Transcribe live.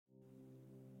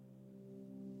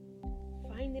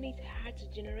finding it hard to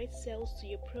generate sales to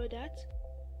your product,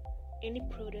 any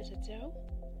product at all?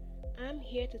 I'm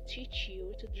here to teach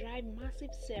you to drive massive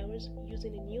sales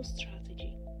using a new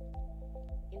strategy.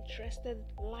 Interested,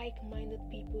 like-minded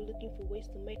people looking for ways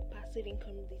to make passive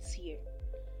income this year,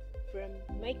 from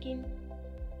making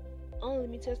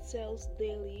unlimited sales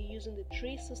daily using the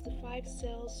 365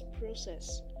 sales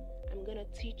process. I'm gonna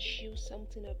teach you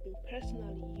something I've been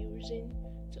personally using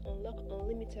to unlock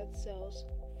unlimited sales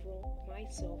for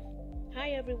myself.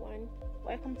 Hi everyone,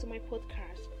 welcome to my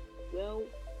podcast. Well,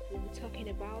 we'll be talking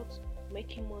about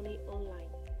making money online.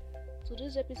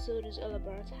 Today's episode is all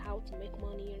about how to make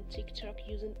money on TikTok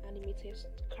using animated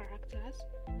characters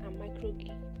and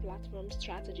micro-gig platform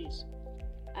strategies.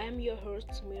 I am your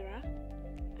host Mira,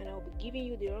 and I'll be giving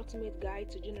you the ultimate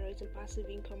guide to generating passive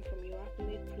income from your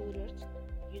affiliate products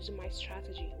using my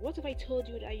strategy. What if I told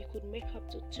you that you could make up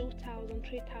to $2,000,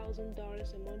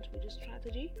 $3,000 a month with this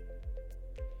strategy?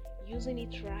 Using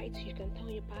it right, you can turn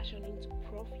your passion into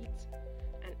profit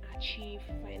and achieve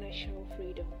financial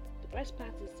freedom. The best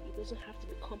part is it doesn't have to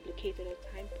be complicated or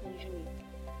time consuming.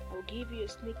 I'll give you a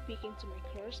sneak peek into my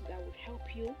course that will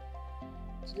help you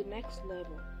to the next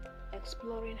level,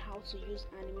 exploring how to use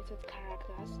animated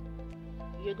characters.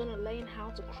 You're gonna learn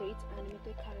how to create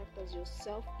animated characters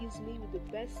yourself easily with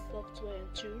the best software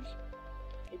and tools.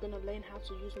 You're gonna learn how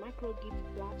to use micro-gig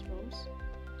platforms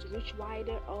to reach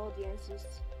wider audiences.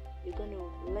 You're gonna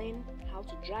learn how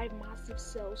to drive massive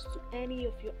sales to any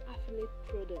of your affiliate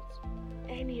products,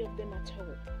 any of them at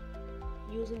all,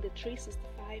 using the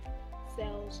 365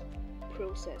 sales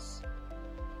process.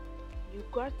 You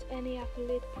got any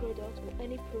affiliate product or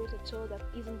any product at all that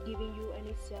isn't giving you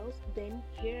any sales, then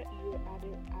here you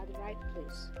are at the right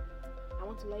place. I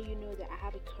want to let you know that I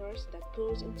have a course that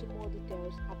goes into more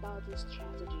details about this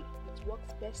strategy. It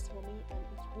works best for me and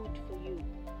it's good for you.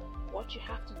 What you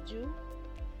have to do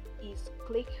is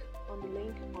click on the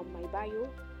link on my bio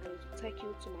and it will take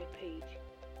you to my page.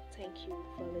 Thank you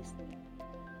for listening.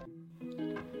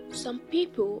 Some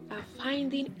people are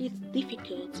finding it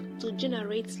difficult to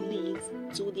generate leads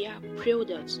to their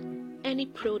products, any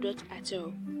product at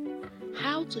all.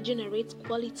 How to generate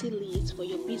quality leads for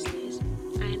your business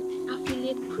and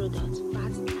affiliate products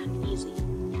fast and easy.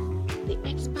 The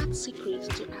expert secret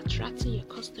to attracting your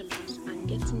customers and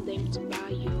getting them to buy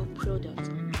your product.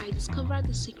 I discovered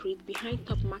the secret behind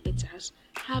top marketers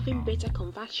having better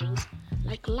conversions.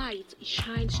 Like light, it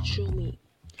shines through me.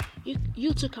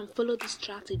 You too can follow this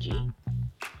strategy.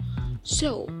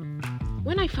 So,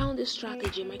 when I found this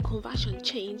strategy, my conversion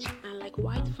changed and like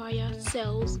wildfire,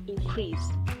 sales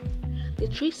increased. The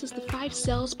 365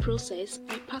 sales process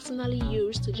I personally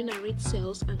use to generate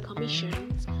sales and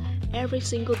commissions every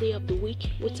single day of the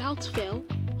week without fail,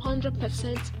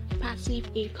 100% passive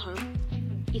income.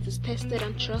 It is tested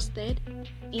and trusted,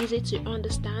 easy to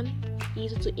understand,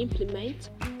 easy to implement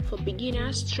for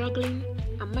beginners struggling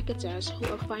and marketers who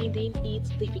are finding it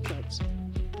difficult.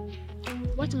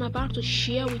 What I'm about to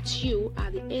share with you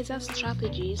are the exact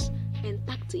strategies and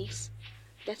tactics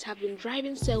that have been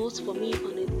driving sales for me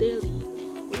on a daily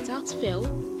without fail.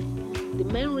 The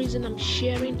main reason I'm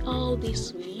sharing all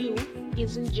this with you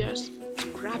isn't just to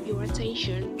grab your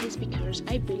attention, it's because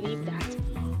I believe that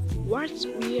what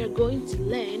we are going to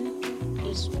learn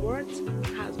is what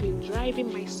has been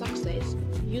driving my success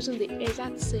using the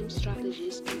exact same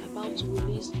strategies I'm about to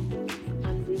release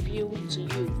and review to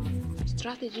you.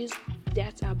 Strategies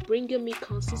that are bringing me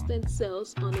consistent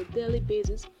sales on a daily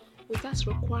basis without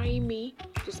requiring me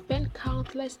to spend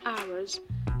countless hours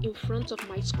in front of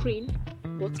my screen,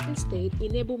 but instead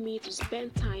enable me to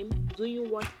spend time doing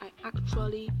what I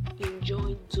actually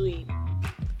enjoy doing.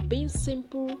 Being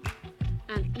simple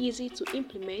and easy to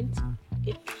implement,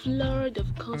 a flood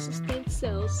of consistent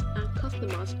sales and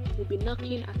customers will be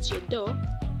knocking at your door,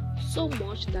 so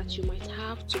much that you might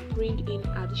have to bring in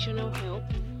additional help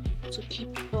to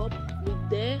keep up with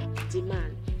their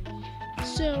demand.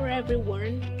 So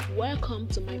everyone, welcome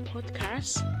to my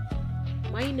podcast.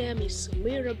 My name is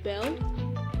Mirabelle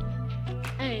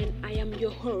and I am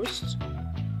your host.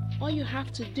 All you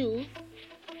have to do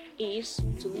is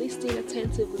to listen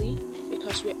attentively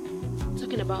because we're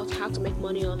talking about how to make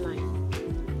money online.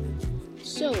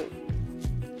 So,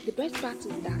 the best part is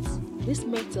that this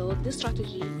method, this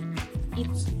strategy, it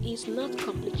is not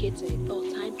complicated or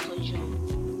time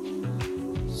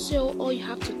consuming. So all you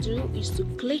have to do is to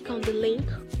click on the link.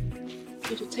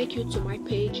 It will take you to my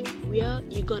page where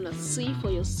you're gonna see for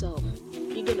yourself.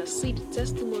 You're gonna see the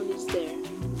testimonies there.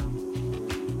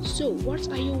 So what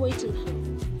are you waiting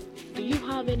for? Do you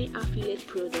have any affiliate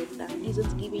product that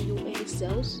isn't giving you any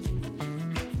sales?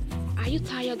 Are you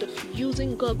tired of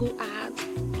using Google Ads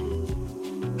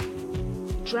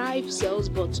drive sales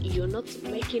but you're not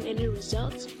making any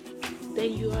results,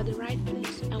 then you are at the right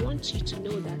place. I want you to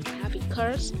know that I have a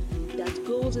course that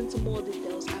goes into more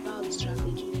details about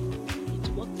strategy. It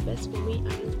worked best for me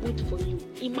and it's good for you.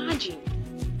 Imagine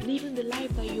living the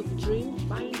life that you've dreamed,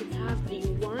 buying the cars that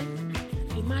you want.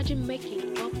 Imagine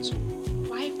making up to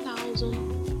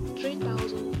 $5,000,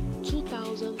 $3,000,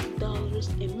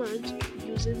 $2,000 a month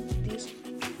using this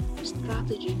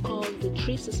strategy called the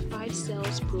 365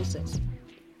 sales process.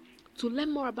 To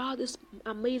learn more about this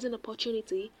amazing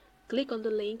opportunity, click on the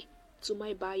link to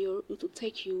my bio to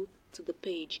take you to the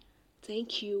page.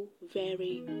 Thank you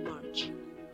very much.